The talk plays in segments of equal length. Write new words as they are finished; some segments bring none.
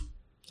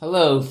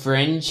Hello,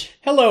 Fringe.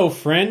 Hello,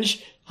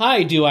 Fringe.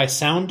 Hi, do I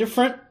sound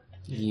different?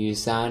 You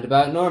sound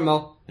about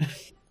normal.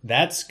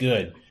 That's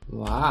good.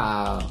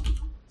 Wow.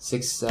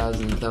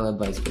 6,000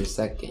 kilobytes per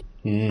second.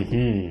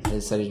 Mm-hmm. I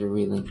decided to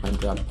relink my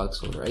Dropbox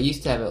folder. I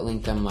used to have it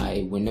linked on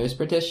my Windows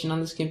partition on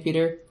this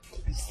computer.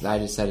 So I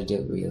decided to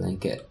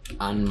relink it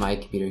on my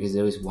computer because it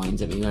always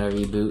winds up me when I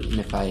reboot. And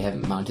if I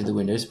haven't mounted the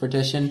Windows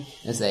partition,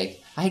 it's like,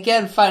 I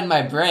can't find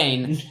my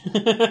brain.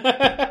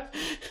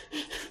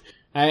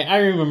 I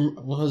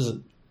remember, what was it?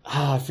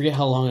 I forget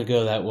how long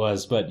ago that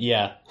was, but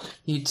yeah.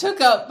 You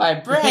took out my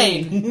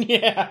brain!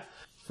 Yeah.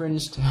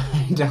 Fringe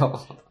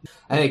title.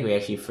 I think we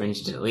actually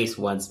fringed it at least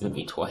once,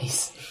 maybe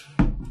twice.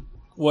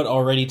 What,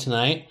 already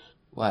tonight?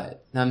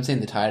 What? No, I'm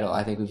saying the title.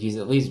 I think we've used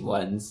it at least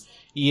once.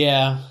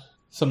 Yeah.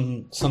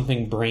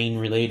 Something brain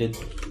related.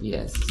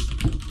 Yes.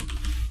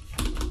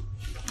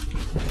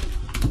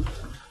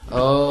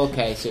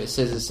 Okay, so it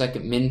says the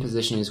second min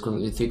position is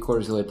equivalent to 3/4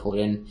 of the way pulled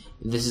in.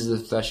 This is the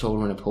threshold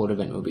when a pulled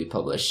event will be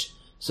published.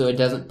 So it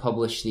doesn't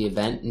publish the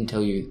event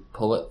until you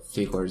pull it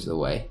 3/4 of the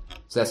way.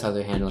 So that's how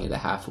they're handling the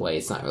halfway.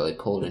 It's not really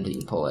pulled until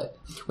you pull it.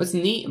 What's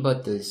neat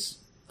about this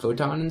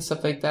photon and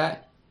stuff like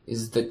that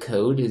is the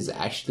code is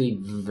actually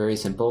very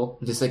simple.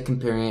 Just like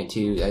comparing it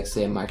to, like,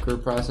 say, a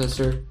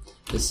microprocessor,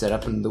 the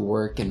setup and the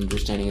work and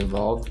understanding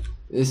involved.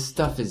 This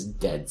stuff is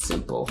dead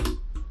simple.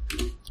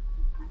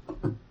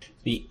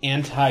 The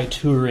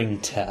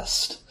anti-Turing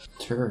test.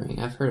 Turing,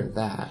 I've heard of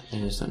that. I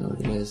just don't know what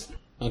it is.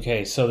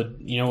 Okay, so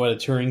you know what a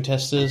Turing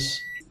test is?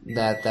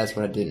 That's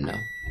what I didn't know.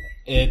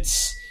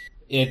 It's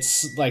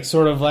like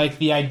sort of like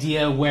the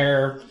idea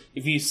where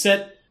if you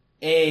set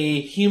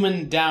a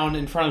human down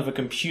in front of a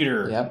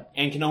computer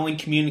and can only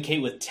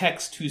communicate with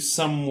text to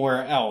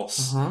somewhere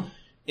else,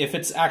 if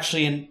it's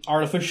actually an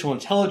artificial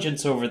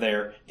intelligence over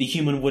there, the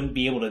human wouldn't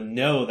be able to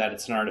know that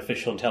it's an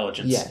artificial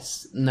intelligence.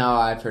 Yes. No,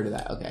 I've heard of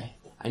that. Okay.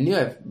 I knew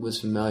I was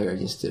familiar, I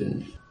just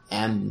didn't.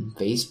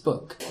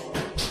 Facebook.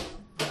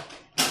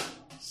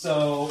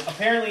 So,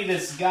 apparently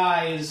this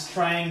guy is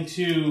trying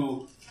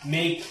to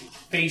make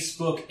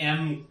Facebook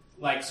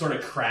like, sort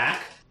of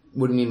crack.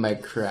 What do you mean by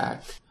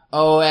crack?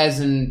 Oh, as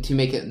in to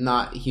make it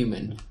not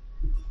human.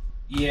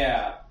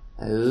 Yeah.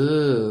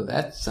 Ooh,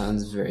 that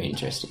sounds very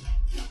interesting.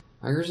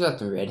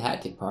 Microsoft and Red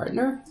Hat to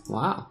partner?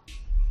 Wow.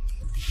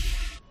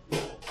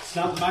 It's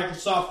not the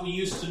Microsoft we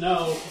used to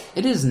know.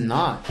 It is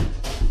not.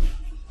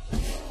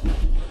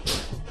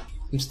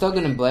 I'm still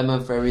gonna blame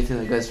them for everything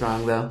that goes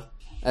wrong, though.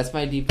 That's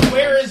my deep...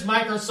 Where is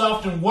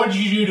Microsoft and what did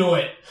you do to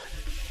it?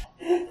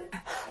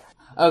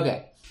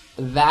 Okay.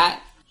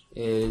 That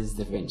is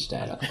the Fringe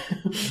title.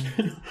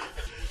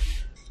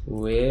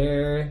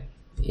 Where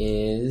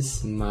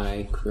is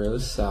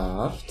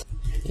Microsoft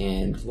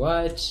and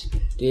what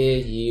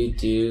did you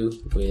do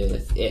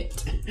with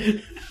it?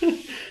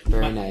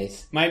 Very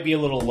nice. Might be a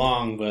little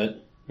long,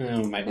 but we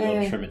might be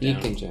able to trim it down. You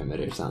can trim it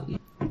or something.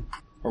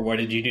 Or what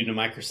did you do to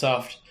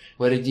Microsoft?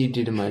 What did you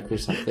do to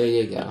Microsoft? There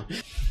you go.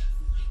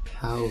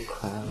 How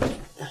cloud.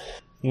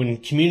 When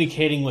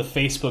communicating with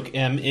Facebook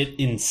M, it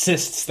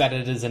insists that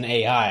it is an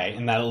AI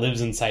and that it lives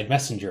inside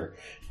Messenger.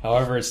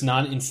 However, its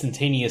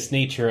non-instantaneous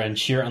nature and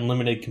sheer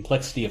unlimited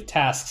complexity of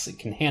tasks it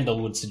can handle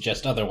would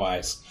suggest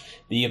otherwise.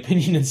 The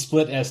opinion is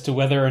split as to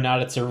whether or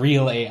not it's a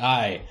real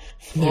AI.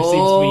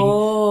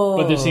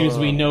 But there seems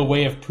to be no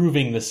way of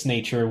proving this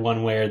nature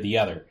one way or the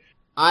other.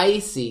 I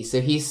see.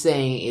 So he's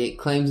saying it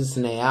claims it's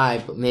an AI,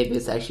 but maybe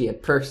it's actually a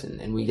person,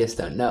 and we just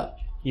don't know.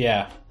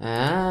 Yeah.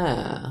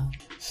 Ah.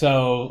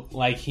 So,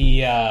 like,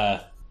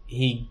 let's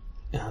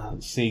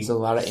see. It's a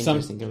lot of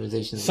interesting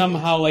conversations.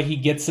 Somehow, like, he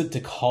gets it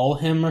to call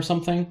him or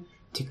something.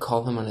 To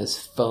call him on his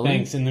phone?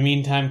 Thanks. In the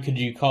meantime, could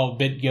you call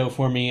BitGo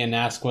for me and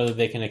ask whether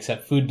they can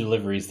accept food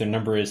deliveries? Their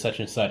number is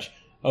such and such.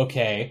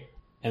 Okay.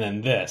 And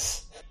then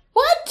this.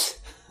 What?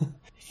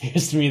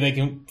 Appears to me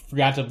they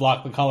forgot to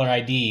block the caller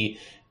ID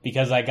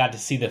because I got to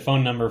see the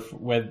phone number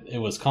where it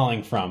was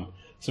calling from.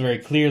 So very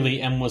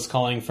clearly, M was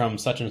calling from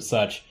such and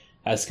such.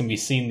 As can be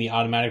seen, the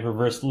automatic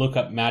reverse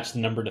lookup matched the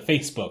number to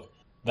Facebook.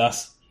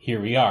 Thus,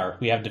 here we are.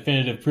 We have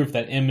definitive proof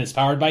that M is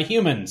powered by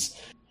humans.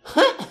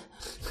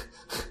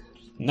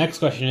 Next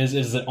question is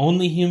it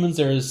only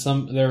humans or is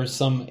there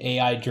some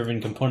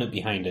AI-driven component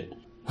behind it?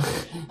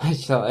 I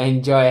shall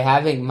enjoy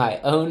having my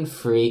own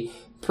free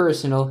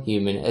personal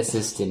human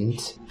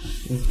assistant.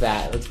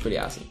 That's pretty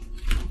awesome.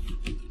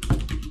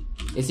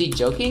 Is he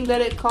joking that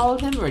it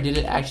called him, or did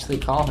it actually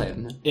call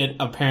him? It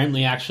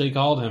apparently actually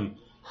called him.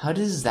 How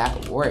does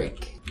that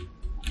work?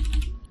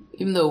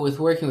 Even though with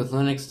working with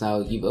Linux now,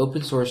 you've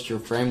open sourced your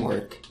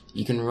framework,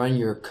 you can run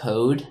your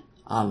code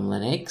on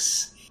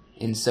Linux,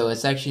 and so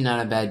it's actually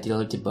not a bad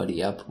deal to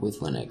buddy up with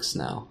Linux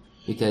now.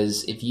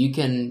 Because if you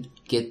can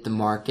get the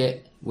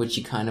market, which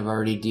you kind of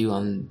already do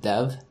on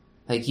dev,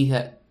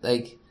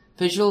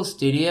 Visual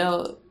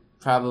Studio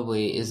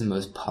probably is the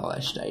most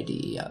polished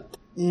IDE out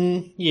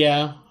there.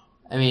 Yeah.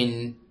 I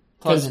mean,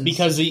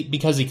 because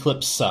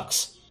Eclipse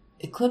sucks.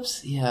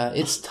 Eclipse, yeah,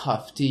 it's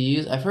tough to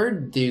use. I've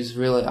heard there's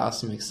really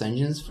awesome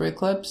extensions for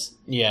Eclipse.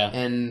 Yeah.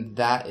 And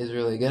that is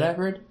really good, I've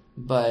heard.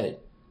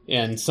 But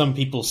And some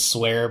people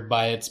swear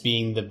by its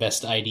being the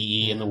best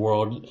IDE in the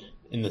world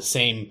in the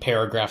same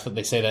paragraph that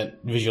they say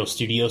that Visual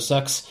Studio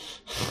sucks.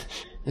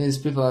 There's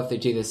people out there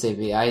too that say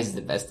VI is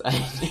the best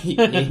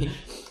IDE.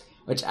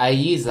 Which I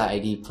use the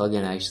IDE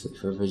plugin actually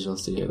for Visual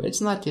Studio, but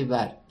it's not too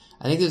bad.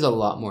 I think there's a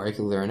lot more I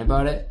could learn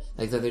about it.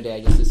 Like the other day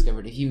I just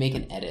discovered if you make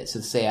an edit, so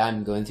say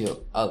I'm going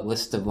through a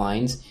list of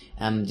lines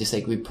and I'm just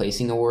like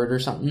replacing a word or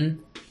something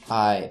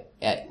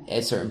at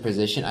a certain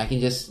position, I can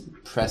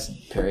just press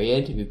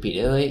period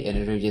repeatedly and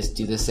it'll just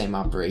do the same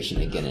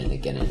operation again and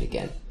again and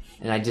again.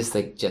 And I just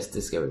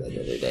discovered that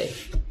the other day.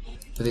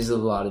 But there's a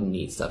lot of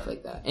neat stuff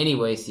like that.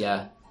 Anyways,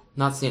 yeah,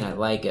 not saying I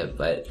like it,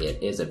 but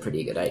it is a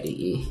pretty good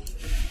IDE.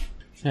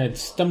 I had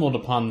stumbled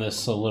upon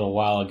this a little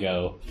while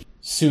ago.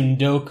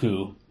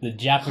 Sundoku, the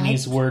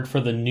Japanese word for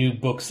the new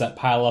books that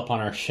pile up on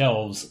our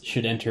shelves,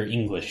 should enter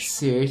English.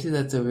 Seriously,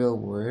 that's a real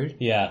word?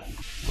 Yeah.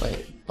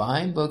 Wait,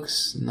 buying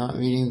books, not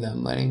reading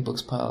them, letting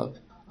books pile up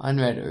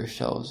unread or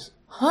shelves.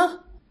 Huh?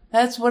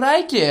 That's what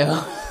I do.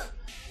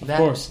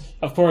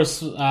 Of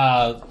course.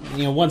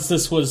 Once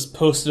this was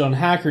posted on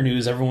Hacker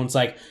News, everyone's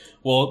like,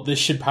 "Well, this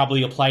should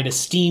probably apply to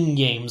Steam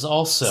games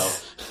also."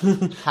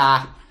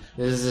 Ha!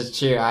 This is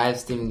true. I have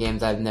Steam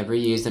games I've never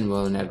used and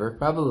will never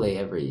probably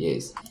ever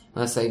use.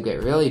 Unless I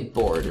get really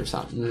bored or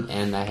something,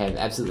 and I have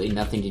absolutely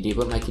nothing to do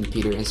but my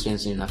computer and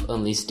strangely enough,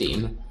 only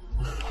Steam.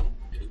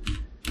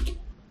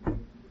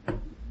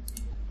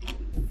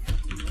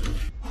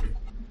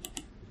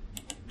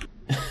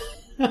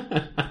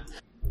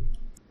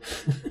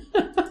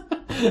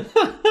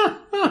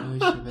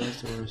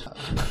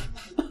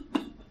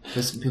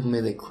 Does people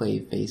made like clay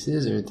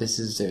faces, or this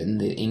is in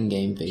the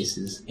in-game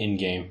faces?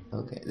 In-game.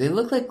 Okay. They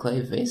look like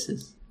clay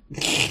faces.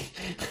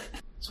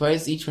 So why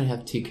does each one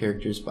have 2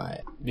 characters by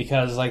it?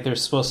 Because,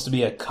 there's supposed to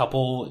be a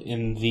couple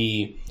in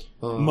the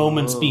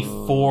moments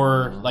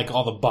before,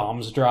 all the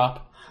bombs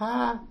drop.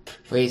 Ha!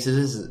 Wait, so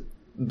this is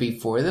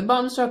before the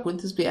bombs drop?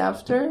 Wouldn't this be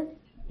after?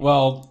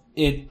 Well,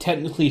 it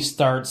technically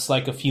starts,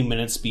 a few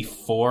minutes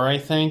before, I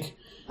think.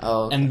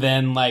 Oh, okay. And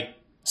then,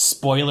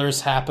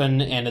 spoilers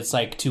happen, and it's,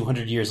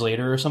 200 years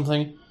later or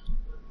something.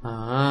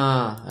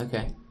 Ah,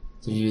 okay.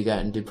 So you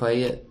gotten to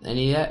play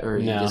any yet, or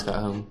you just got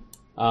home?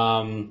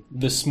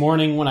 This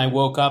morning when I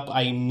woke up,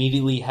 I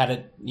immediately had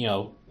it,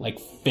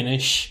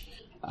 finish,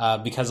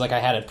 because, I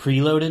had it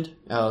preloaded.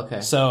 Oh,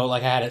 okay. So, I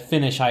had it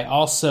finish. I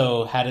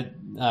also had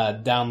it,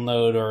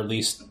 download or at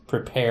least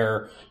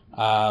prepare,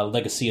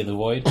 Legacy of the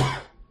Void,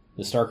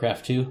 the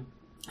StarCraft 2.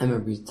 I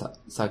remember you talking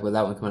about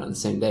that one coming out on the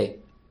same day.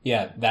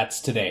 Yeah,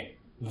 that's today.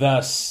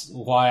 Thus,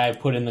 why I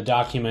put in the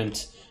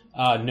document,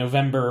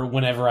 November,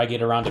 whenever I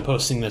get around to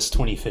posting this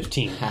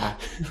 2015.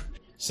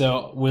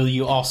 So, will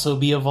you also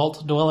be a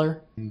Vault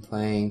Dweller? I'm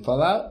playing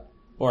Fallout?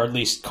 Or at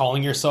least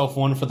calling yourself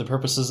one for the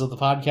purposes of the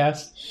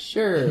podcast?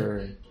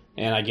 Sure.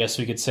 And I guess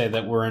we could say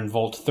that we're in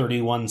Vault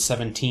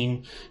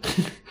 3117.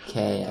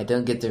 Okay, I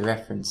don't get the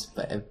reference,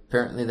 but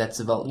apparently that's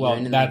the vault you're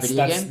in the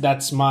video game?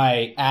 That's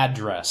my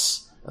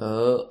address.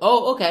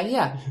 Oh, okay,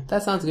 yeah.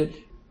 That sounds good.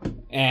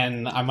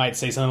 And I might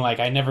say something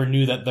like, I never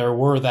knew that there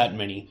were that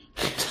many.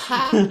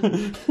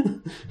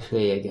 There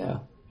you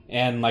go.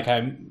 And,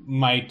 I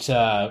might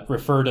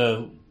refer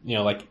to,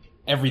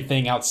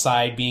 everything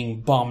outside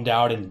being bombed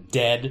out and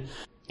dead.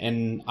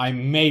 And I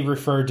may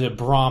refer to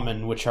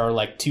Brahmin, which are,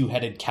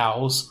 2-headed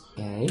cows.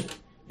 Okay.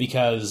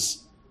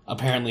 Because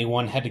apparently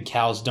one-headed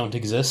cows don't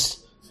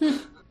exist.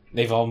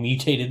 They've all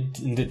mutated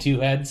into 2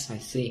 heads. I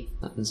see.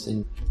 Nothing's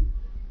been...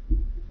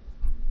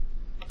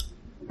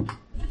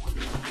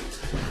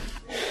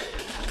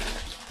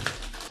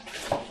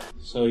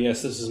 So,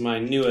 yes, this is my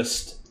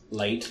newest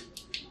light.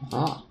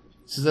 Ah.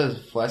 So that's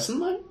a fluorescent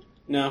light?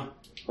 No.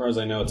 As far as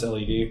I know, it's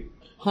LED.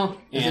 Huh.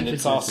 And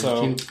it's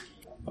also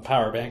a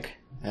power bank.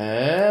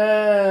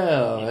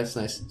 Oh, that's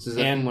nice. So is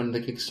that from one of the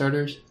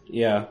Kickstarters?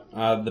 Yeah.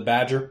 The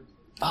Badger.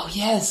 Oh,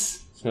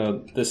 yes!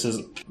 So this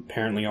is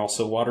apparently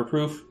also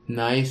waterproof.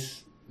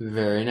 Nice.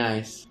 Very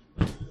nice.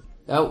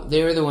 Oh,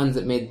 they were the ones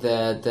that made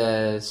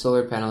the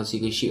solar panels you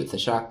could shoot with a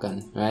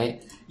shotgun,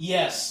 right?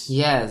 Yes.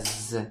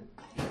 Yes.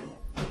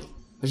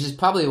 Which is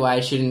probably why I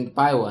shouldn't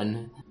buy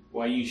one.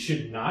 Why you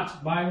should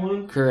not buy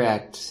one?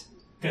 Correct.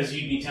 Because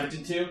you'd be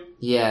tempted to?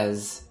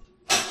 Yes.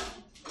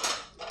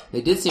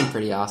 They did seem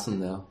pretty awesome,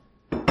 though.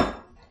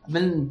 I've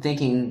been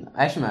thinking...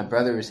 Actually, my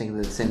brother was thinking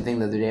the same thing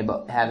the other day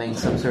about having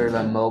some sort of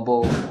a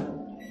mobile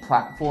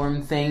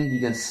platform thing you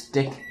can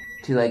stick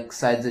to,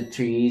 sides of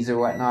trees or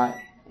whatnot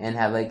and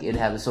have, it'd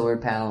have a solar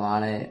panel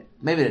on it.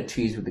 Maybe the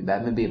trees would be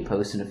bad. Maybe a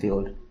post in a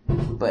field.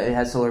 But it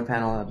has a solar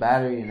panel and a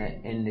battery in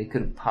it, and it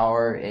could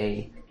power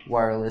a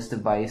wireless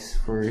device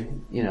for,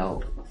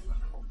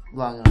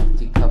 long enough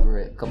to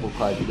cover a couple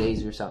cloudy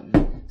days or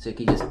something. So it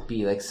could just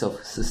be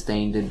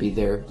self-sustained and be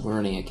there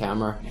running a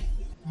camera.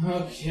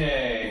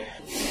 Okay.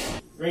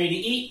 Ready to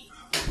eat?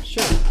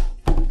 Sure.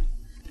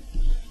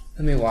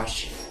 Let me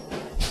watch.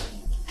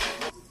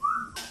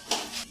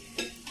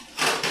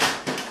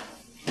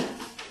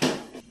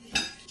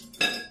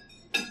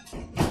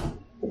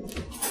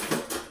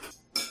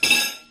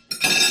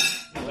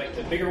 You like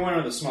the bigger one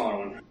or the smaller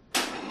one?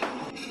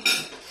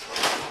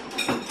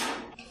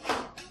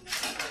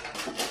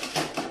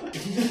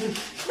 We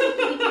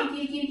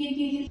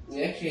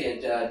actually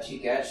had 2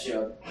 cats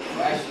show up.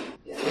 Well, actually,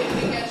 yeah, we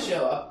had 2 cats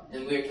show up,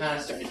 and we were kind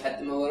of starting to pet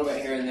them a little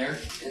bit here and there.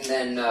 And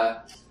then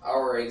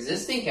our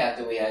existing cat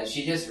that we had,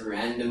 she just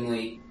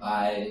randomly...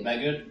 That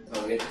good?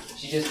 Oh, good.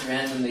 She just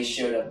randomly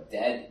showed up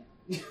dead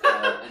in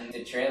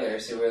the trailer,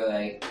 so we were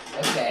like,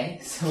 okay.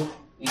 So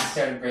we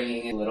started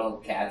bringing in little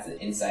cats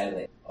inside.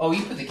 Like, oh,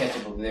 you put the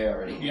ketchup over there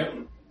already. Yep.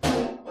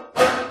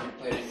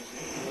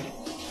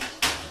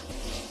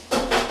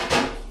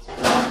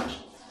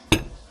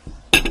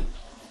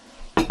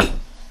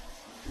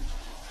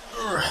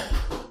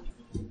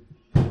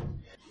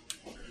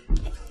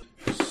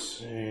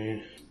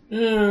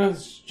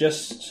 It's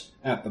just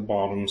at the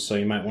bottom, so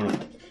you might want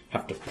to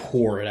have to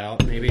pour it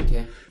out, maybe.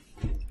 Okay.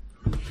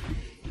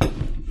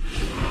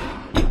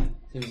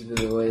 Seems to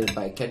be the way to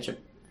buy ketchup.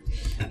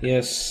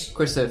 Yes. Of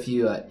course, if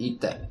you eat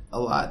that a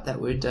lot,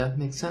 that would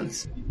make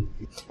sense.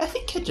 I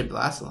think ketchup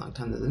lasts a long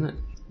time, doesn't it?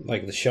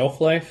 Like the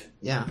shelf life?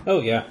 Yeah.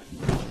 Oh, yeah.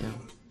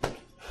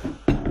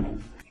 Yeah.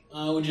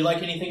 Would you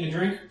like anything to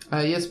drink?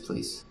 Yes,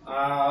 please.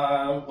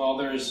 Well,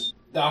 there's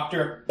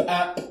Dr.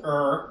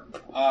 Pepper,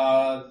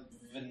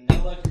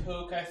 vanilla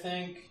Coke, I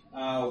think,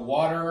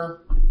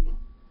 water.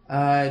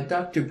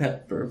 Dr.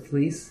 Pepper,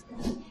 please.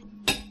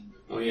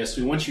 Oh, yes,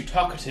 we want you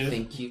talkative.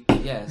 Thank you.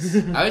 Yes.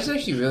 I was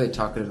actually really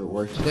talkative at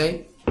work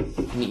today.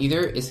 And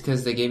either it's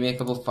because they gave me a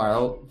couple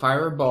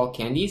fireball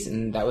candies,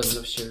 and that was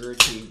enough sugar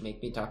to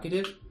make me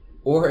talkative,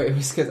 or it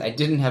was because I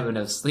didn't have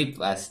enough sleep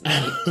last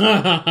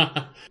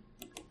night.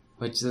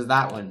 Which is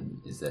that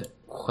one is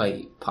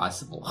quite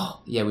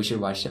possible. Yeah, we should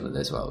watch some of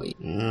this while we...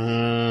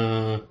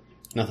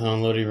 Nothing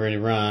unloaded, ready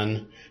to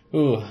run.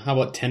 Ooh, how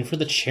about 10 for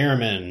the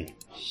chairman?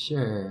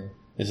 Sure.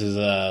 This is,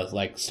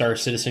 like, Star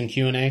Citizen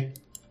Q&A.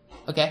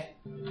 Okay.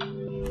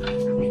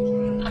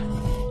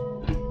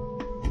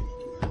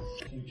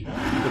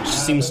 Which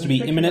seems to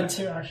be imminent.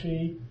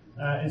 Actually,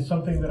 is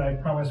something that I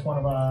promised one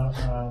of our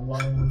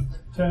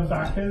long-term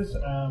backers.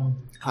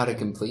 How to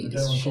complete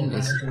this mission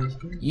is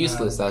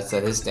useless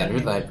outside his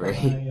standard library.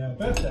 My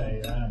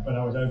birthday, but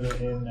I was over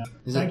in.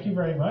 Thank you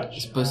very much.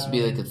 It's supposed to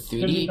be like a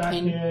 3D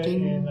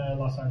painting. In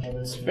Los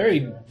Angeles. It's a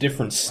very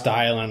different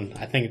style, and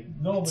I think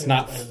it's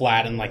not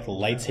flat and like the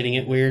lights hitting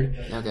it weird.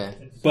 Okay.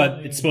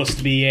 But it's supposed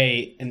to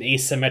be an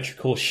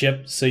asymmetrical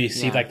ship, so you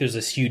see like there's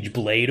this huge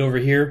blade over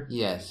here.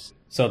 Yes.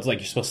 So it's like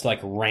you're supposed to like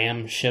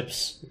ram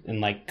ships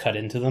and like cut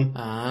into them.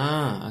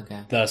 Ah,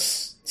 okay.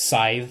 Thus,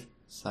 Scythe.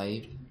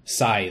 Scythe.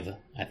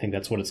 I think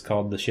that's what it's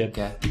called, the ship.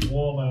 Okay.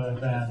 Warmer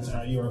than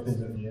Europe is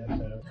at the year.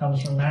 So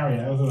comes from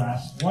Mario, who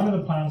asks, what are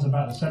the plans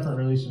about the separate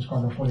release of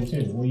Squadron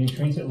 42? Will you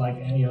treat it like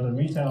any other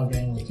retail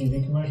game with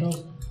TV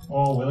commercials,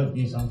 or will it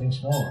be something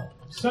smaller?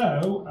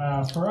 So,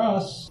 for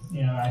us,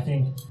 I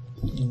think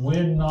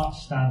we're not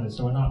standard,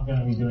 so we're not going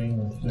to be doing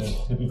the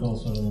typical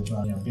sort of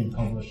big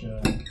publisher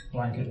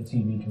blanket of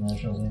TV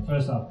commercials. I mean,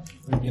 first off,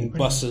 we've been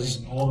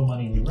buses. all the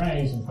money we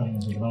raise and putting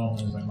into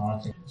development and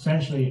marketing.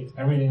 Essentially,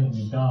 everything that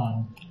we've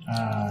done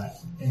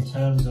in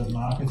terms of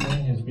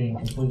marketing has been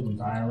completely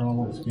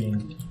viral. It's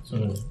been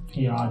sort of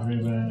PR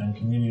driven and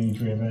community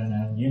driven,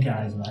 and you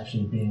guys have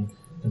actually been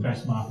the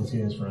best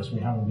marketeers for us. We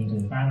haven't been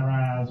doing banner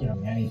ads,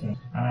 anything.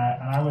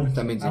 And I would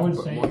That means I you would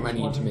put say more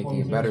money into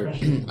making it better,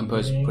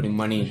 opposed to putting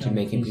money into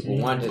making people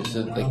want it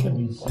so that they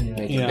can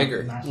make it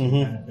bigger. Massive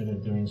benefit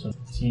of doing sort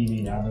of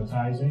TV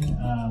advertising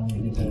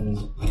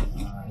because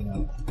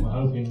we're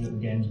hoping that the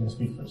game's going to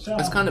speak for itself.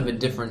 It's kind of a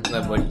different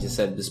level what you just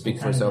said, to speak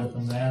for itself.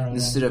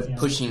 Instead of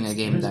pushing a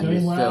game down your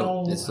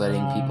throat, it's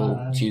letting people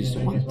choose to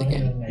want the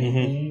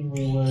game.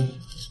 We would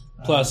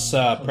Plus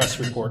press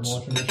reports.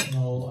 More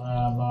traditional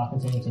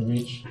marketing to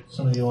reach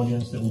some of the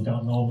audience that we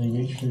don't normally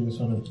reach through the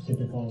sort of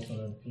typical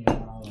sort of PR or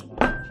marketing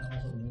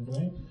channels that we've been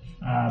doing.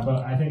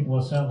 But I think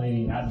we'll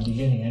certainly, at the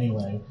beginning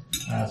anyway,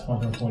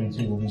 Squadron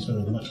 42 will be sort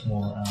of much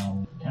more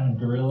kind of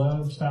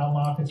guerrilla style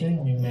marketing.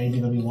 I mean,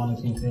 maybe there'll be one or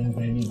two things,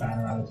 maybe a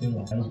banner out or two,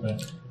 but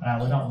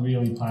we're not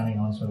really planning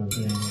on sort of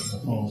doing the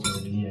full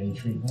sort of EA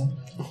treatment.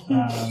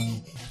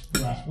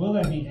 Will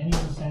there be any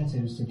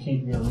incentives to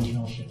keep your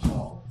original ships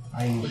whole?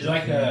 Would you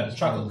like a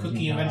chocolate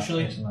cookie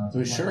eventually?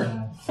 Sure.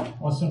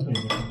 Or simply a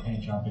different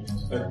paint job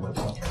becomes available.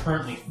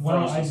 Currently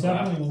Well, I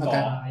definitely will. Okay.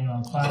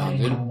 I'm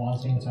planning on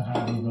wanting to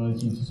have the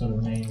ability to sort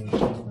of name the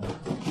ship,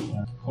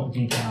 put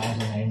decals and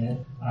name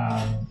it.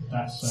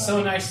 That's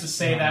so nice to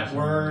say that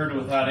word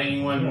without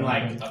anyone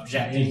like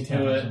objecting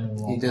to it.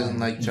 He doesn't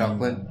like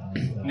chocolate?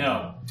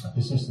 No.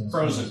 Persistence.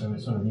 Frozen. So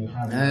it's sort of you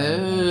have your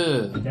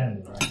own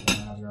identity, right? You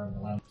have your own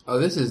dilemma. Oh,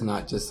 this is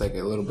not just like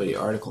a little bitty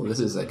article. This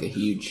is like a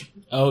huge...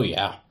 Oh,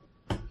 yeah.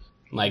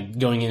 Like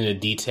going into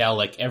detail,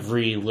 like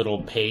every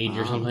little page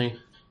or something.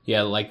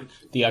 Yeah, like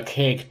the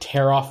archaic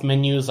tear-off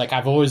menus. Like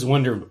I've always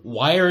wondered,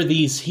 why are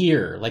these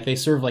here? Like they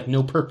serve like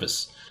no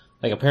purpose.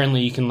 Like apparently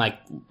you can like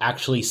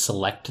actually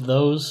select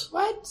those.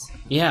 What?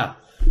 Yeah.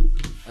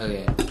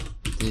 Okay.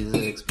 Does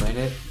it explain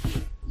it?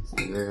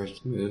 Reverse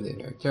to move the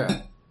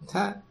character.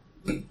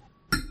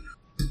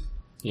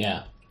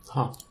 Yeah.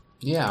 Huh.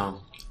 Yeah.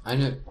 I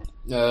know.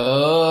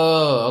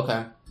 Oh,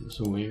 okay. It's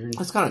weird.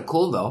 That's kind of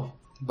cool though.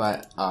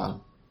 But,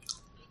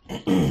 I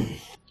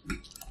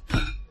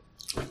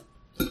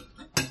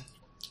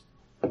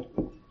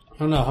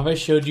don't know. Have I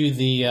showed you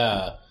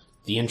the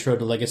intro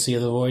to Legacy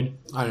of the Void?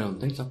 I don't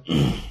think so.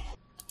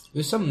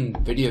 There's some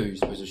video you're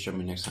supposed to show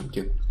me next time,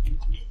 too.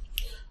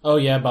 Oh,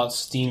 yeah, about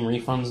Steam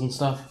refunds and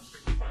stuff,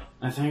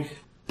 I think.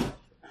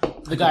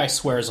 The guy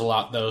swears a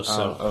lot, though,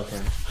 so... Oh,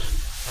 okay.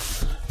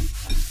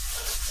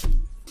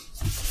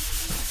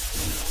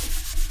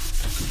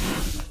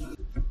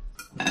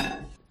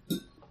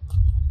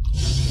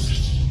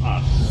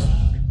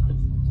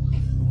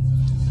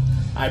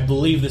 I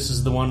believe this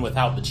is the one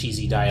without the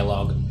cheesy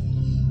dialogue.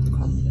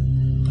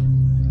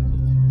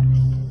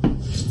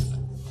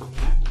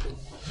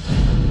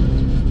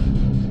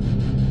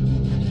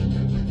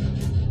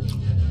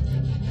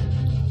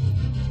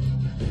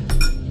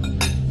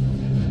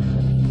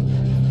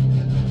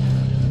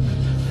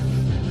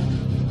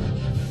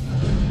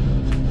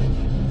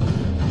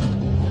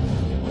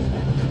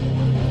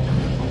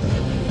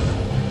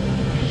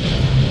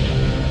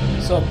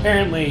 So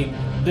apparently,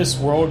 this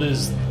world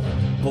is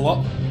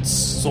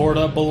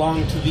sorta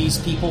belong to these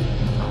people,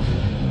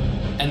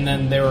 and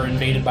then they were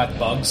invaded by the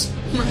bugs.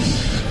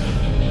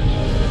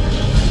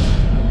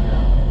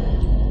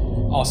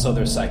 Also,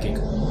 they're psychic.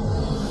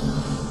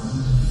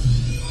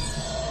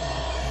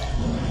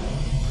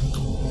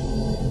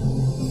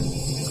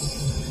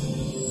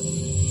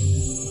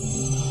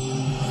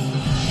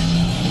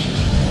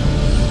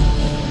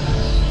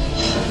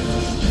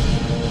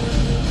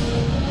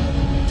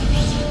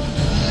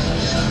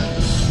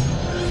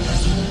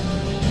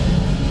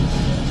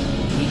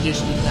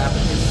 Just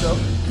decapitate himself?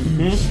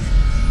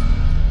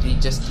 Mm-hmm. Did he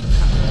just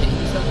decapitate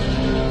himself?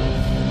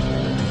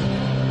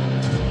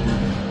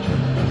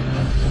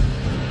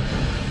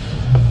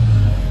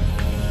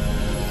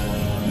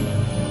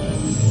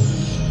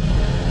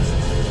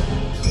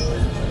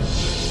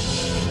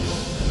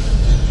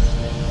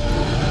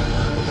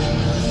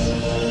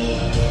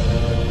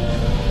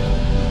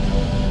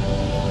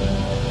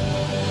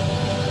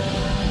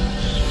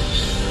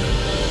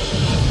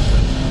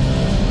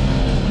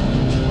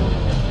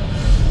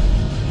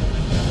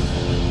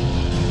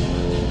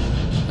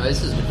 Oh,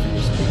 this is good for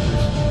your speakers.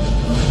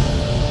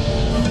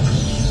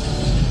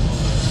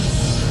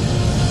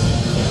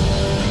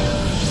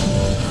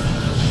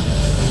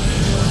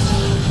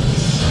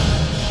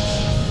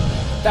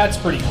 That's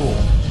pretty cool.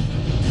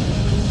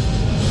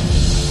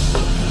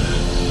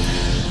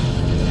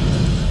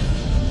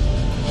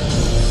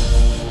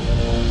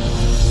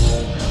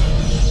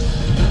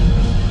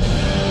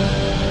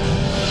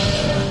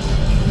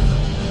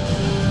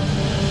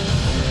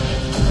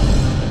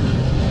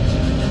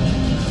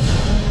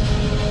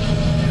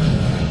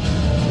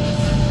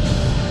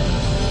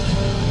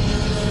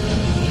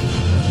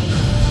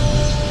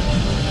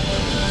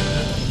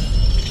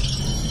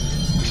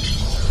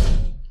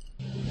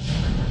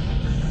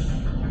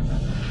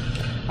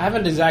 I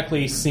haven't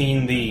exactly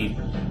seen the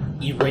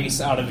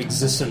erase out of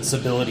existence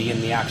ability in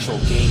the actual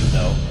game,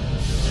 though.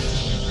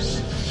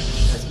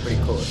 That's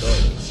pretty cool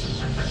ability.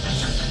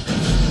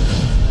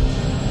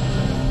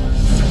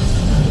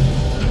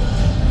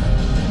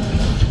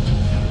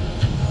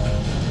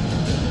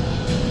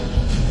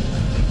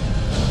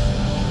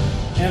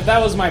 And if that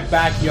was my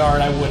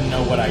backyard, I wouldn't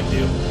know what I'd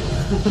do.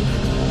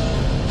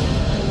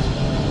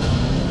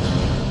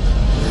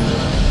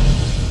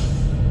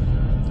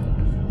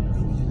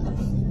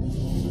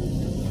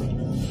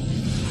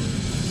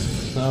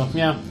 So,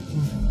 yeah.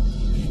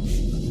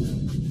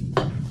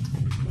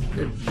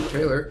 Good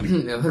trailer.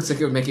 It looks like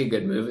it would make a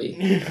good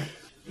movie.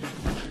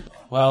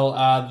 Well,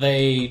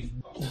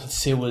 let's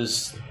see, it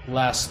was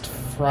last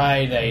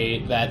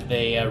Friday that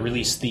they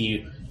released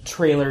the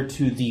trailer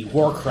to the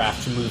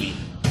Warcraft movie.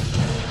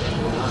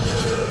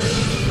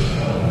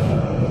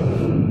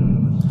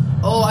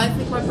 Oh, I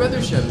think my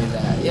brother showed me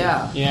that.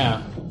 Yeah.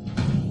 Yeah.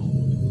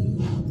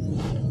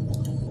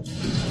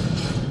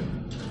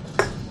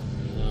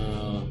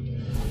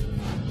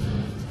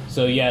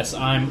 So yes,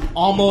 I'm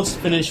almost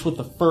finished with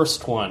the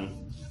first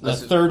one. The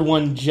third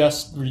one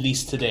just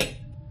released today.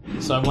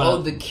 So I want Oh,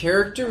 the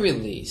character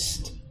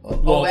released.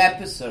 Well,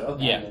 Episode.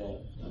 Okay. yeah.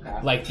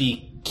 Okay. like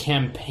the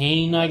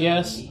campaign, I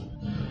guess. You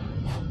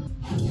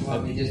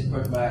want me to just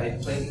put my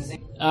plate in the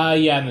sink?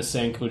 Yeah, in the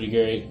sink would be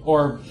great.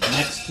 Or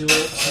next to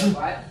it.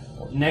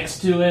 What? Next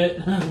to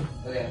it.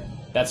 Okay.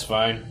 That's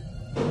fine.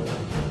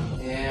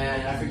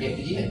 And I forget,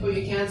 did you put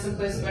your can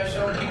someplace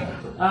special?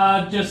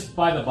 Just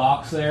by the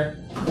box there.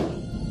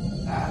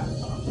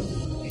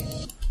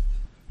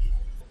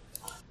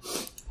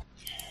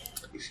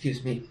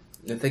 Excuse me.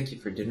 No, thank you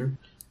for dinner.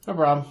 No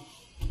problem.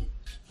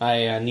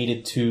 I I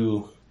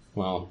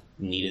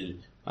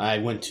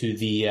went to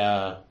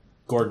the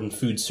Gordon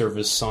Food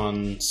Service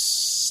on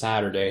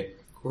Saturday.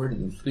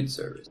 Gordon Food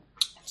Service.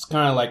 It's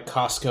kind of like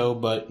Costco,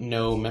 but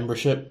no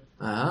membership.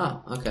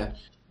 Ah, okay.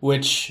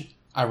 Which,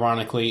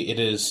 ironically, it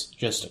is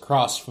just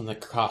across from the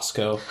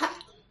Costco.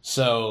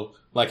 So,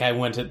 like, I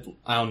went at,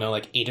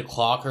 8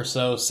 o'clock or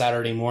so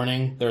Saturday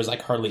morning. There was,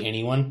 hardly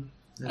anyone.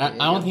 I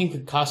don't think the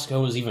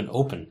Costco was even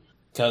open.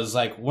 Because,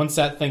 like, once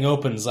that thing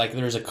opens, like,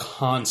 there's a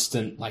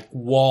constant, like,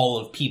 wall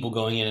of people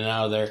going in and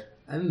out of there.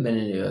 I haven't been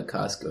into a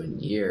Costco in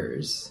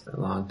years. A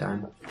long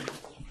time.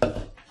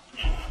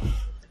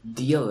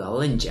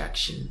 DLL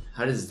injection.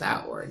 How does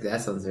that work?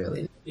 That sounds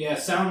really... Yeah,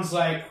 sounds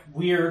like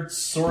weird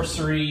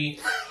sorcery,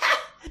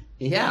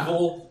 Yeah.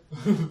 evil,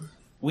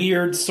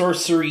 weird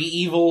sorcery,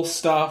 evil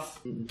stuff.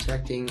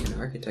 Injecting an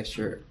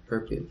architecture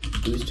appropriate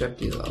bootstrap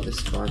DLL. This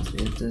spawns an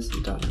instance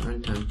and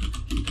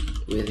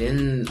runtime.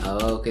 Within...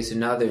 Oh, okay, so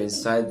now they're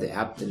inside the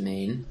app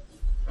domain.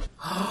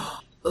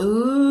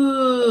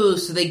 Ooh,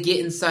 so they get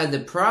inside the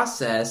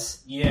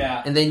process...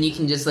 Yeah. And then you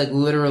can just, like,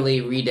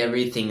 literally read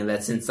everything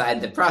that's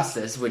inside the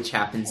process, which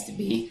happens to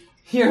be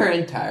your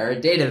entire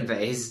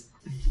database.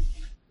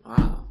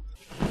 Wow.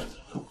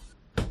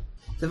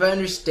 So if I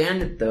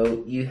understand it,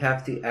 though, you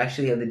have to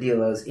actually have the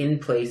DLLs in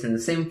place in the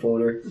same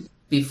folder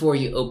before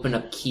you open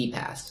up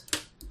KeePass,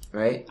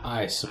 right?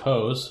 I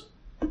suppose.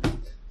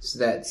 So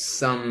that's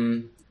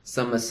some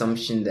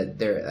assumption that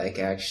they're, like,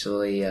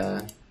 actually,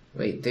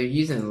 wait, they're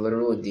using a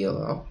literal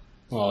DLL?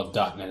 Well,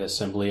 .NET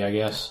assembly, I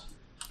guess.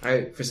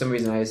 For some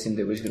reason, I assumed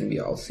it was going to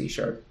be all C#.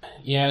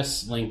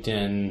 Yes,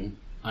 LinkedIn.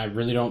 I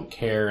really don't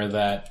care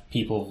that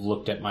people have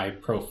looked at my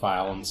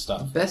profile and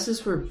stuff. Best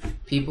is for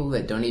people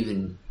that don't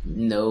even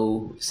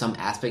know some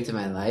aspect of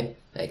my life.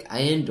 Like,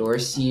 I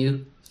endorse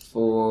you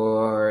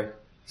for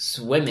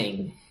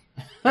swimming.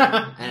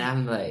 And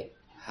I'm like,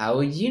 how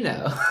would you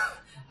know?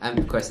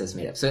 Of course, that's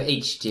made up. So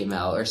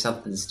HTML or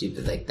something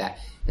stupid like that.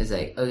 It's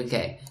like,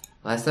 okay,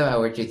 last time I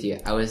worked with you,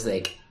 I was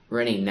like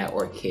running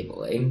network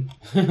cabling.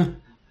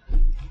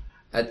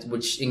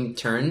 Which in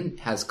turn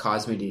has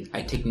caused me to...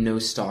 I take no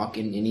stock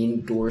in any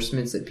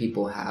endorsements that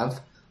people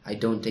have. I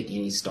don't take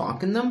any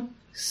stock in them.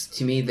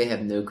 To me, they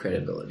have no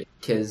credibility.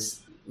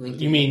 Because LinkedIn...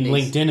 You mean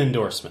LinkedIn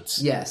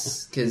endorsements?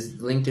 Yes, because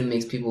LinkedIn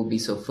makes people be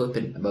so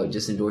flippant about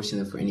just endorsing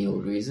them for any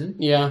old reason.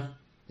 Yeah.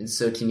 And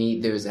so to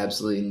me, there's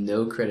absolutely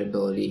no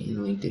credibility in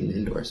LinkedIn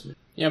endorsement.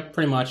 Yeah,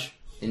 pretty much.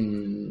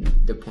 And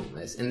they're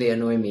pointless. And they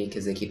annoy me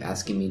because they keep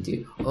asking me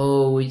to,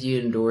 oh, would you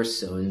endorse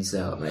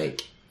so-and-so? I'm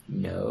like...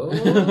 No.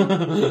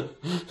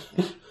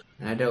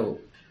 I don't.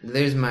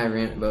 There's my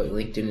rant about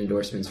LinkedIn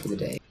endorsements for the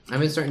day. I've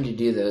been starting to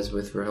do those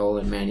with Rahul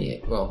and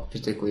Manny. Well,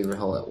 particularly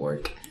Rahul at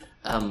work.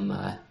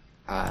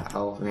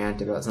 I'll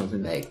rant about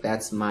something like,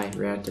 that's my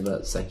rant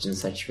about such and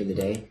such for the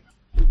day.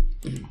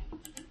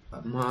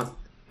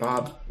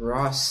 Bob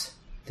Ross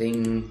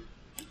thing.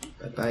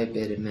 Bye-bye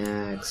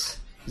Betamax.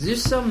 Is there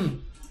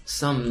some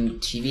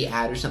TV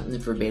ad or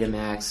something for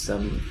Betamax?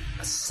 Some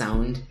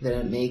sound that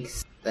it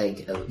makes?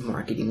 Like a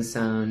marketing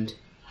sound.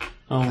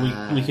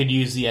 Oh, we could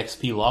use the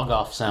XP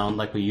log-off sound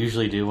like we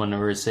usually do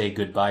whenever we say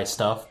goodbye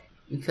stuff.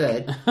 We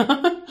could.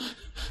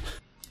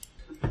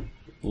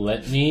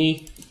 Let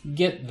me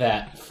get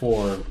that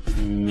for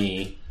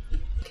me.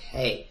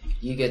 Hey,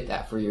 you get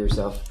that for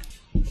yourself.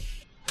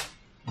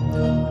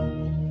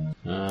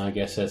 I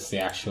guess that's the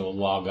actual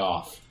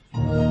log-off.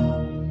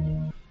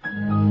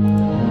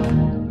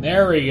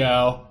 There we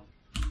go.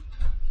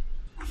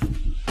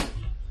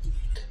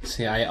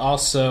 See, I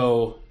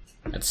also,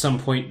 at some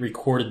point,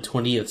 recorded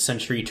 20th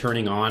Century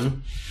Turning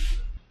On,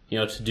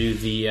 to do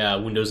the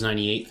Windows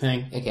 98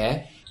 thing.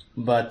 Okay.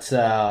 But,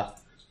 I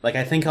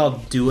think I'll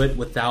do it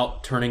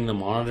without turning the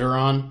monitor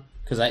on,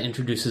 because that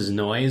introduces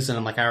noise, and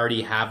I'm like, I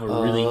already have a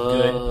really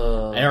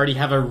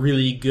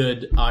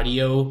good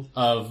audio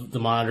of the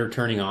monitor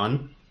turning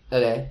on.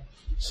 Okay.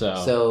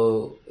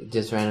 So,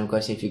 just random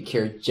question, if you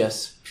care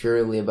just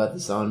purely about the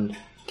sound,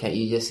 can't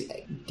you just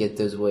get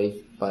those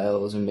WAV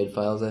files or MID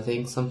files, I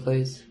think,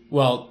 someplace?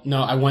 Well,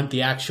 no, I want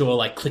the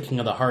actual, clicking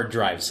of the hard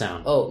drive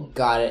sound. Oh,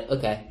 got it.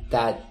 Okay.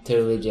 That,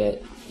 totally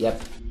legit.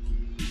 Yep.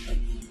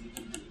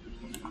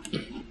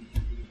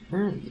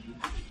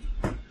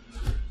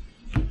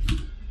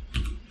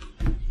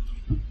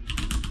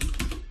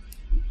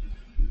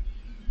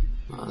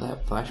 Oh,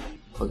 that flash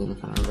plugin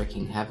kind of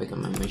wreaking havoc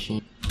on my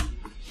machine.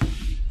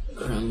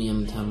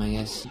 Chromium time, I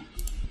guess.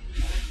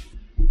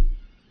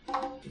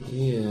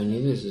 Yeah, I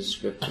knew there's a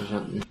script or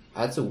something.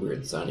 That's a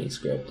weird sounding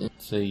script.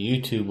 It's a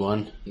YouTube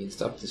one. You can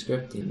stop the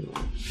scripting. You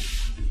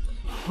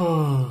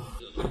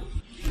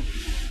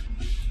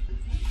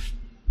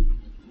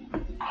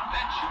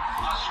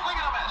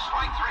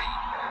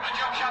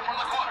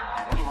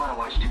want to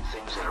watch two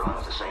things that are on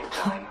at the same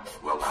time?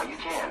 Well, now you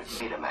can.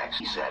 Betamax,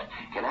 he said,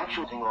 can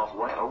actually thing off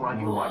while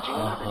you're watching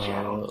another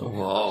channel.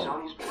 Whoa.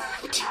 Sony's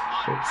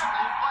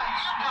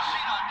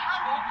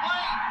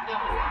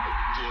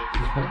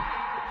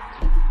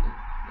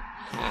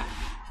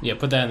Yeah,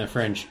 put that in the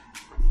Fringe.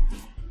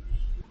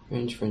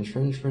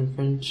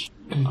 Fringe.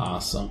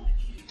 Awesome.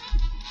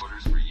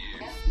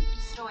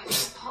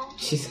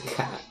 She's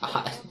kind of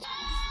odd.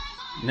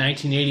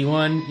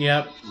 1981,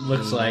 yep,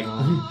 looks like.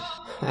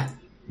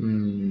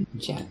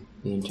 Yeah,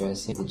 be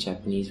interesting. The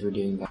Japanese were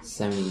doing back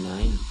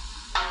 79.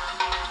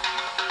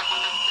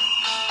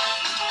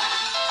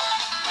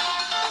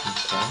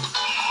 Okay.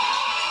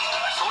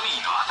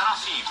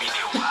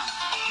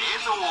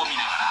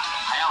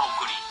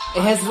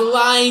 It has the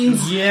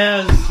lines!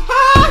 Yes!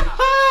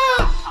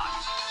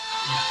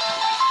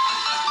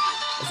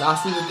 It's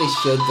awesome that they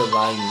showed the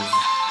lines.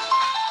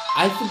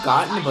 I've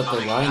forgotten about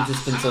the lines,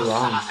 it's been so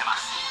long.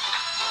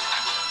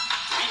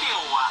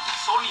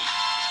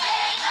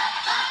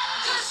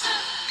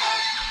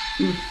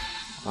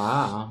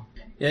 Wow.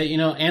 Yeah,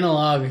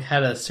 analog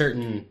had a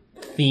certain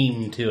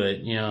theme to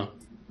it,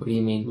 What do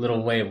you mean?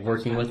 little way of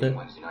working with it.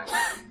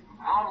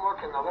 I'm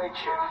working the late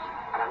shift,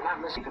 and I'm not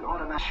missing an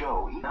automatic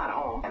show. Eat at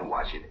home and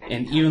watch it.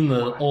 And even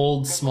the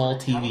old small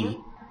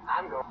TV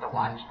I'm going to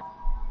watch.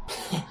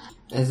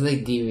 It's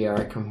like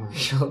DVR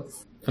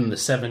commercials. from the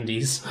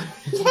 70s.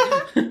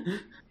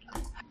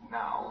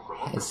 Now,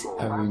 Has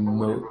a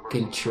remote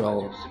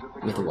control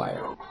with a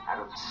wire.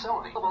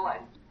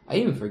 I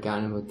even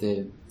forgotten about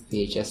the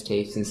VHS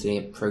tapes and setting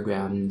up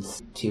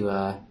programs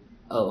to,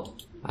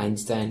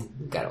 Einstein.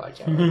 Gotta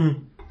watch out.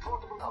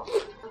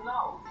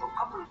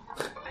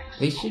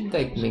 They should,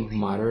 make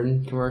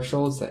modern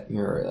commercials that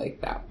mirror,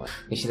 that one.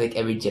 They should,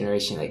 every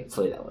generation,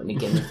 play that one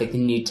again with, the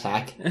new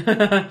tech.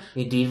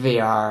 You do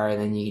VR, and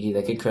then you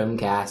could do, a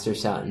Chromecast or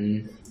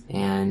something,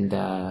 and,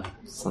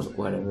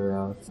 whatever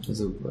else. It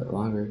was a bit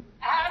longer.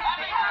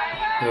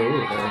 Oh,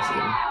 that was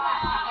good.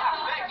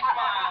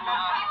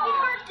 Happy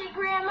birthday,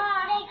 Grandma.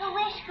 Make a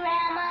wish,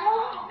 Grandma.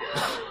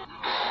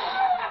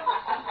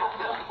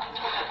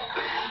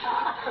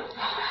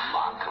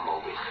 Mom, come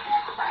over here.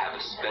 I have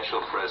a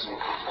special present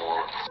for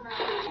all.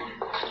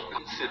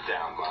 Sit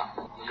down, Mom.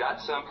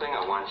 Got something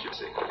I want you to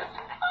see.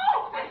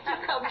 Oh, where'd you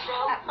come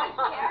from?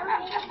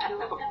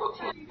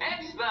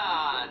 It's the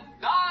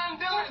Don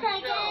Dillon Just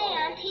like Show,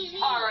 on TV.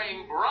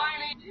 starring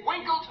Bryony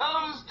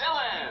Winkletoes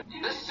Dillon,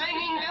 the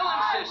singing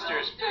Dillon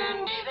sisters,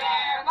 and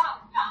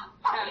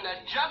the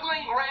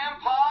juggling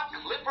grandpa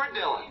Clifford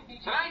Dillon.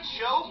 Tonight's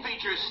show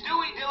features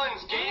Stewie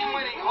Dillon's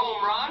game-winning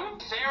home run,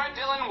 Sarah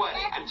Dillon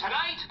wedding, and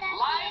tonight,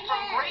 live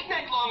from Great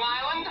Neck, Long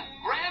Island,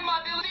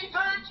 Grandma Dillon's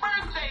third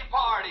birthday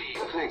party.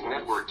 You think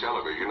network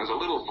television is a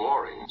little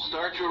boring?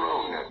 Start your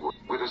own network.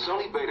 With a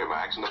Sony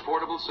Betamax and the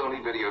portable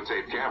Sony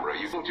videotape camera,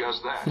 you can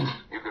just that.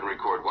 You can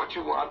record what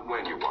you want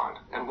when you want,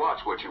 and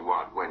watch what you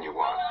want when you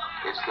want.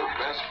 It's the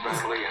best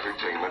family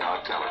entertainment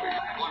on television.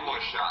 One more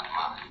shot,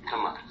 Mom.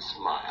 Come on,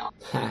 smile.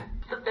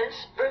 The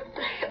best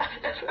birthday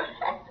I've ever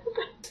had.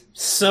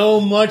 So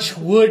much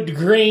wood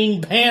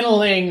grain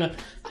paneling!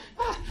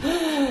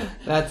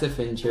 That's a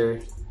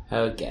Fincher.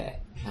 Okay.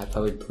 I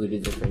probably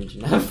polluted the Fringe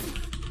enough.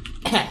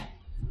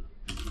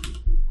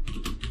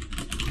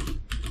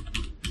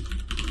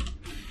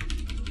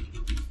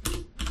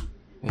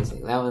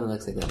 That one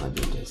looks like that might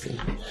be interesting.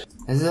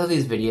 As how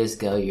these videos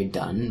go, you're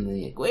done, and then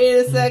you're like, wait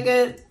a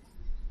second!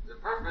 The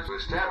purpose to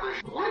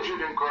establish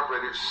Widget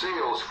Incorporated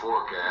sales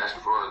forecast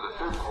for the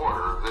third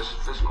quarter of this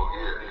fiscal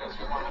year.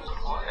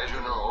 As you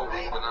know,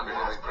 we've been under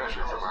heavy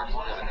pressure from our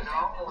competitors.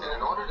 And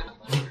in order to...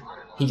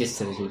 He just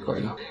said it's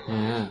recording.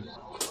 Yeah.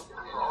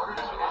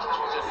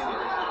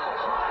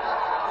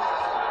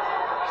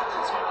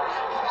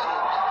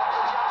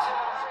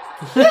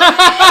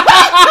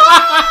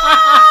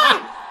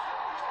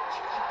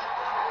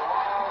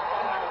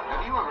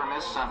 Have you ever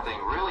missed something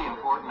really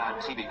important on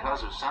TV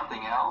because of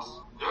something else?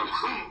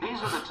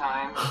 These are the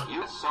times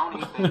use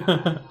Sony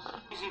Betamax.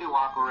 Easy to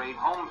operate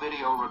home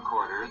video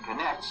recorder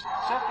connects.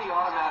 Set the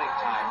automatic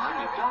timer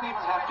and you don't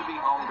even have to be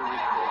home to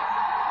record.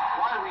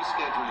 Why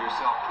reschedule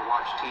yourself to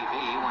watch TV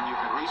when you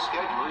can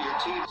reschedule your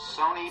TV?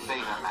 Sony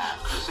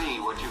Betamax. See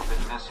what you've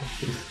been missing.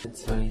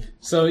 That's funny.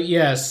 So,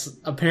 yes,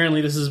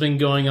 apparently this has been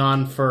going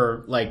on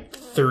for,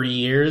 30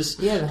 years.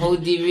 Yeah, the whole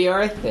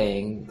DVR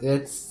thing.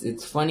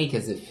 It's funny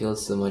because it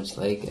feels so much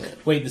like it.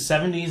 Wait, the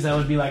 70s? That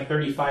would be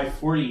 35,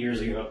 40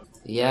 years ago.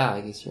 Yeah, I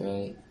guess you're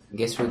right. I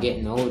guess we're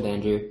getting old,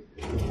 Andrew.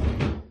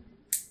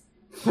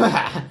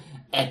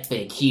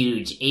 Epic,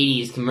 huge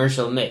 80s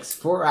commercial mix.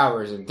 4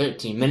 hours and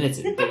 13 minutes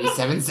and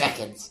 37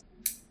 seconds.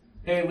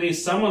 Hey, at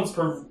least someone's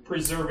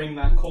preserving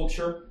that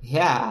culture.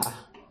 Yeah.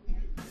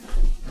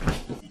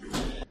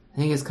 I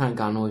think it's kind of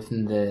gone away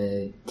from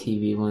the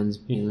TV ones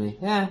being like,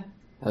 yeah,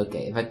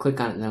 okay. If I click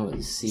on it now, what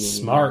you see.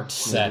 Smart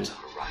set.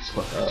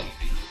 Oh.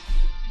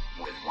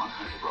 With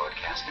 100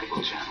 broadcast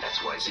cable channels. That's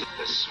why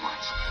the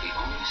Smarts, the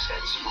only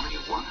set Smart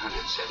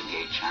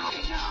 178 channel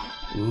now.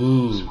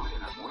 Ooh. Smart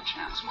enough, more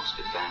channels, most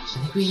advanced. I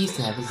think we used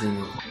to have this in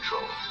it.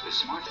 Control. The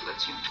Smart that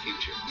lets you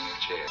future from your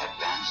chair.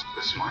 Advanced.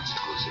 The Smart's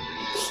exclusive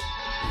news.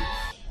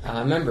 I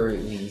remember we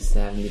used to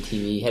have in the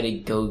TV. You had to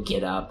go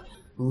get up,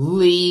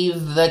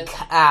 leave the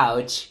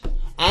couch,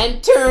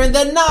 and turn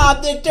the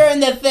knob to turn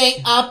the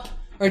thing up,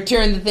 or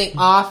turn the thing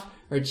off,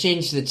 or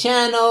change the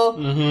channel.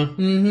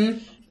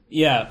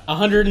 Yeah,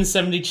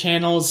 170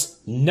 channels,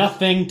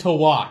 nothing to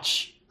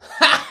watch.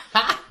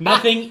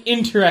 Nothing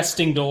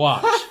interesting to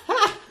watch.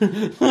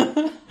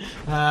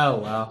 Oh,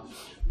 well.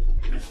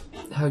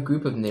 How a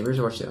group of neighbors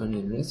watch their own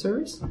internet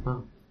service?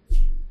 Oh.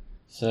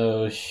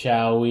 So,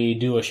 shall we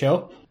do a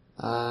show?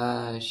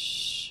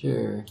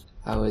 Sure.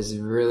 I was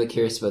really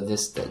curious about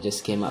this that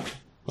just came up.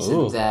 It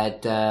Ooh.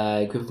 said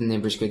that a group of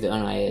neighbors created their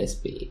own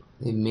ISP.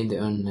 They made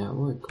their own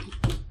network.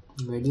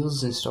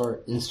 Radios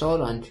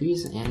installed on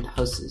trees and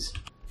houses.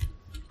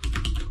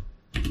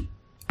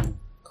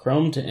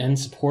 Chrome to end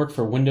support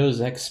for Windows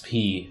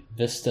XP,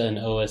 Vista, and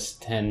OS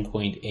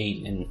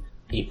 10.8 in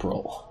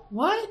April.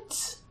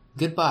 What?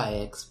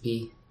 Goodbye,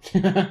 XP.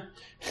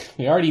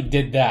 We already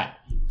did that.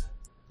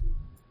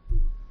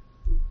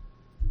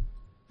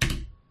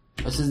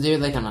 This is they're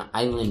like on an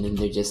island and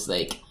they're just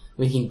like,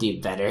 we can do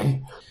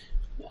better.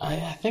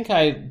 I think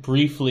I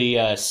briefly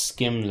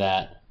skimmed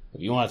that.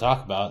 If you want to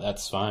talk about it,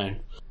 that's fine.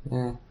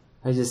 Yeah,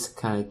 I was just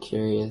kind of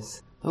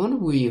curious. I wonder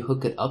where you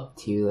hook it up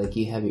to. Like,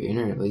 you have your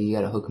internet, but you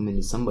gotta hook them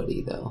into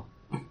somebody, though.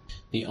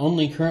 The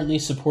only currently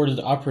supported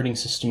operating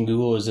system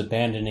Google is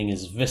abandoning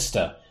is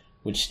Vista,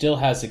 which still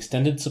has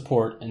extended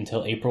support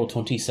until April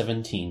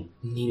 2017.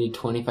 Needed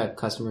 25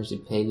 customers to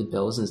pay the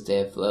bills and stay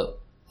afloat.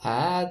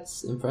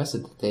 That's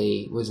impressive that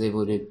they was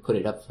able to put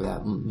it up for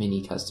that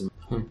many customers.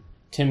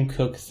 Tim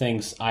Cook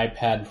thinks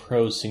iPad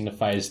Pro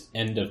signifies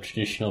end of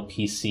traditional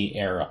PC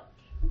era.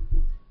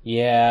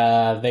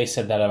 Yeah, they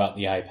said that about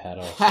the iPad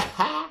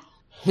also.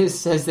 It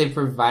says they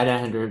provide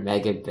 100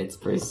 megabits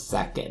per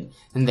second,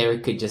 and they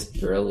could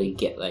just barely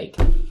get like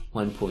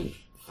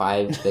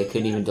 1.5. They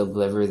couldn't even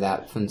deliver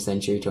that from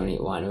Century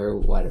 21 or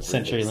whatever.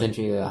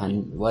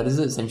 CenturyLink. What is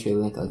it?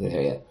 CenturyLink? Okay,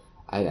 there you go.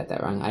 I got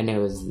that wrong. I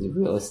know it was the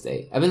real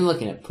estate. I've been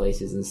looking at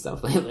places and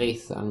stuff lately,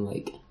 so I'm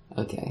like,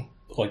 okay.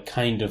 What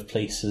kind of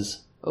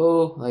places?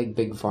 Oh, like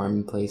big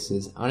farm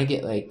places. I want to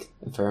get like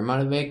a fair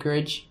amount of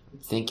acreage.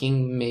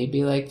 Thinking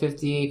maybe like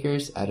 50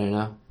 acres. I don't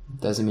know.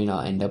 Doesn't mean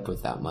I'll end up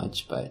with that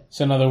much, but...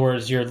 So in other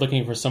words, you're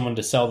looking for someone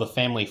to sell the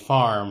family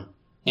farm,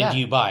 and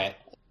you buy it.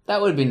 That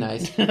would be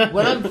nice.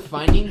 What I'm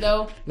finding,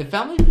 though, the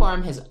family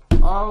farm has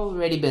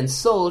already been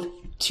sold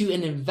to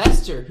an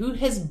investor who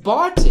has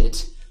bought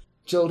it,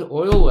 drilled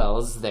oil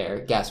wells there,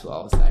 gas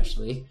wells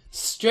actually,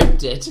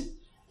 stripped it,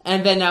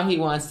 and then now he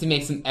wants to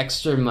make some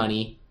extra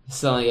money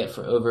selling it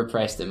for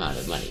overpriced amount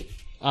of money.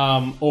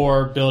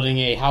 Or building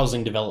a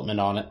housing development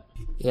on it.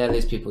 Yeah,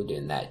 there's people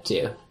doing that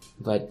too.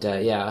 But,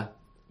 yeah.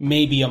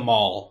 Maybe a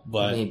mall,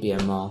 but... Maybe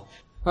a mall.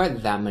 There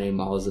aren't that many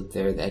malls up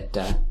there that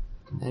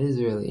is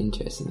really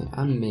interesting.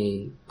 I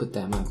may put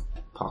that in my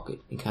pocket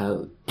and kind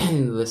of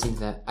listen to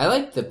that. I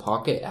like the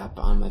Pocket app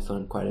on my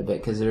phone quite a bit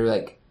because they're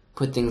like,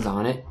 put things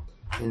on it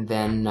and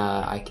then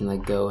I can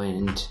like go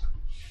and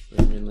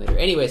listen to them later.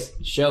 Anyways,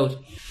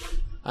 show.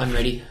 I'm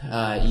ready.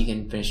 You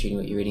can finish reading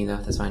what you're reading though,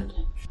 that's fine.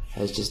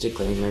 I was just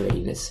declaring my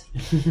readiness.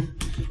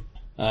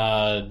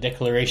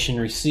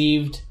 Declaration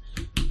received.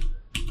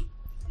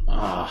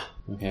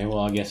 Okay, well,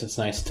 I guess it's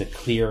nice to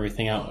clear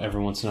everything out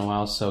every once in a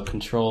while, so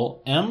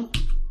Control M.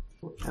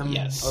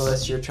 Yes. Oh,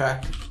 that's your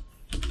track.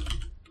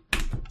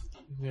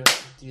 We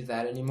don't do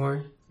that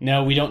anymore?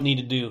 No, we don't need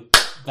to do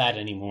that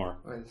anymore.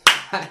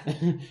 I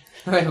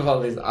have all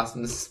these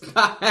awesome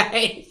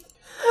spies.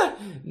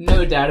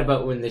 No doubt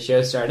about when the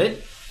show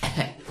started.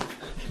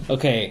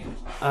 Okay,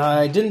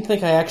 I didn't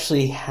think I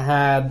actually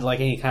had like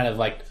any kind of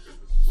like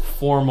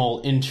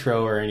formal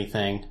intro or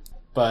anything,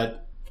 but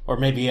or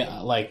maybe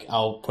like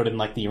I'll put in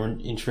like the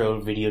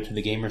intro video to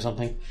the game or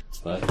something.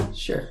 But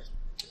sure.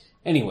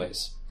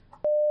 Anyways.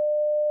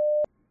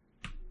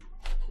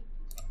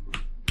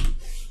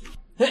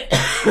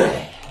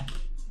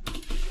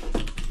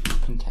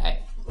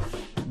 Okay.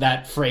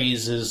 That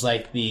phrase is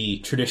like the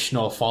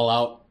traditional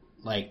Fallout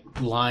like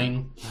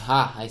line.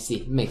 Aha, I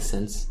see. Makes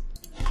sense.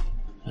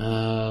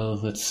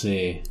 Let's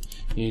see.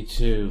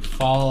 YouTube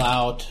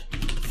Fallout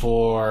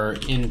for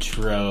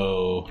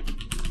intro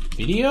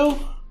video.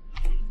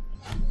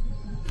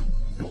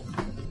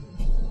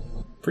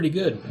 Pretty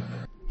good.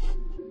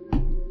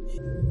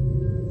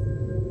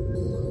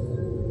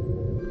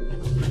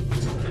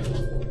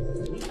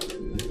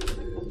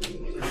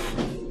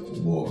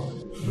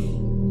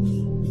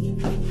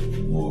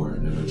 War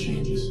never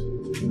changes.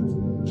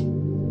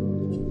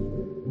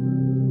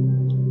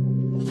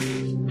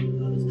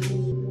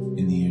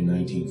 In the year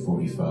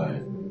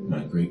 1945, my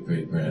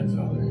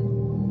great-great-grandfather,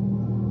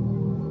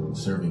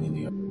 serving in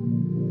the army,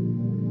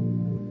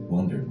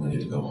 wondered when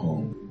he'd go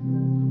home.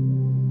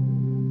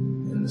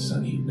 And the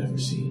son he'd never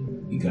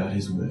seen. He got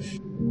his wish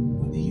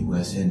when the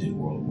U.S. ended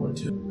World War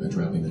II by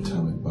dropping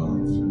atomic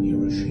bombs on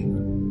Hiroshima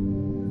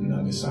and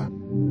Nagasaki.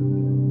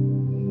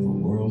 The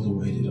world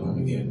awaited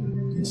Armageddon.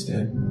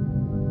 Instead,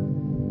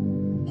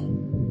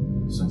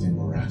 something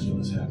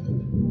miraculous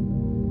happened.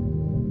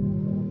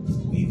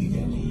 We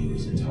began to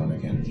use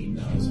atomic energy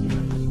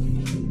nonstop.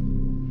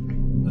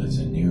 But it's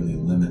a nearly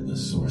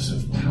limitless source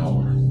of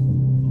power.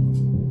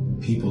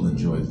 People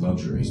enjoyed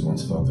luxuries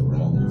once thought the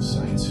realm of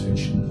science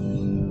fiction.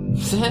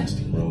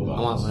 Plastic robots.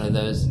 I want one of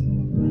those.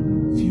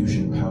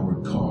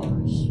 Fusion-powered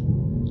cars.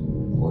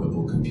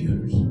 Portable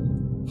computers.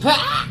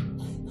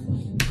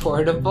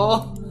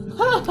 Portable?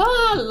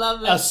 I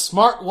love it. A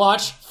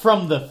smartwatch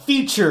from the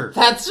future.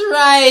 That's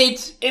right.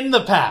 In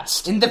the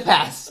past. In the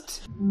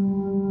past.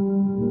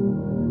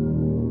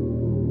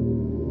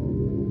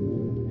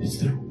 Is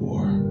there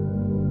war?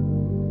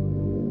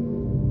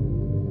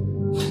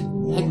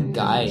 That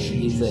guy,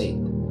 he's like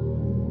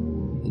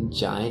a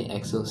giant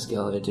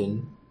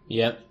exoskeleton.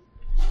 Yep.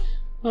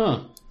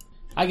 Huh.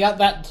 I got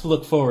that to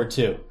look forward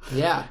to.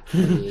 Yeah.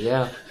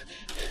 Yeah.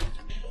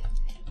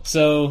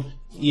 So,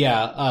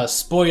 yeah,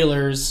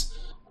 spoilers.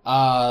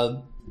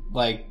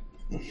 Like,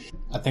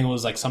 I think it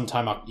was like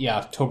sometime,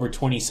 October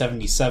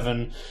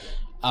 2077.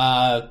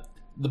 The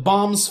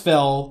bombs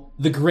fell.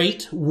 The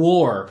Great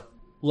War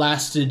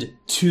lasted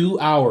 2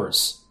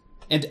 hours,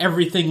 and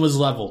everything was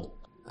leveled.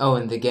 Oh,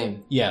 in the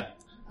game. Yeah.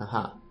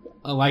 Uh-huh.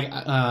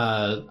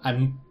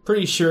 I'm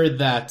pretty sure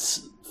that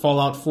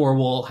Fallout 4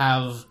 will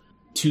have,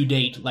 to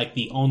date, like,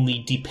 the only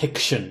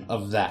depiction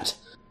of that.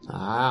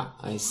 Ah,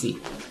 I see.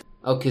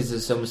 Oh, because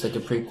it's almost like a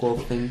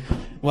prequel thing?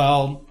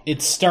 Well,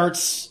 it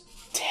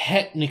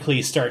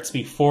technically starts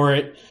before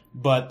it,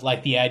 but,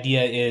 like, the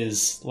idea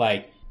is,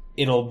 like,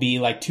 it'll be,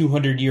 like,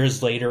 200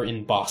 years later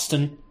in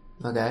Boston.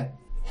 Okay.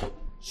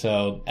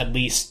 So, at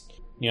least,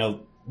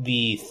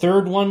 the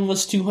third one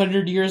was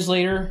 200 years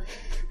later.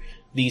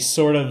 The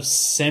sort of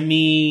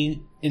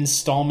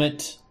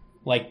semi-installment,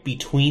 like,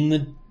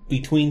 between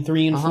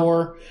 3 and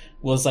 4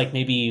 was, like,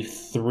 maybe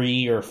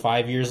 3 or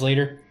 5 years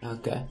later.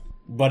 Okay.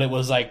 But it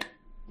was, like,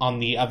 on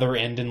the other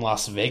end in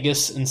Las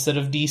Vegas instead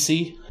of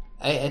DC.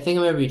 I think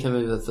I remember you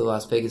telling me about the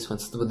Las Vegas one.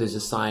 There's a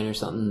sign or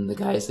something. The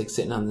guy's like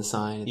sitting on the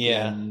sign at the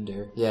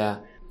end. Yeah.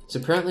 So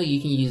apparently you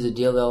can use a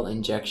DLL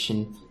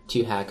injection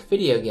to hack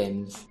video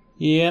games.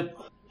 Yep.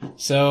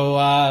 So,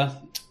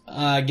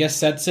 I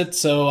guess that's it.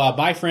 So,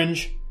 bye,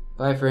 Fringe.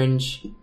 Bye, Fringe.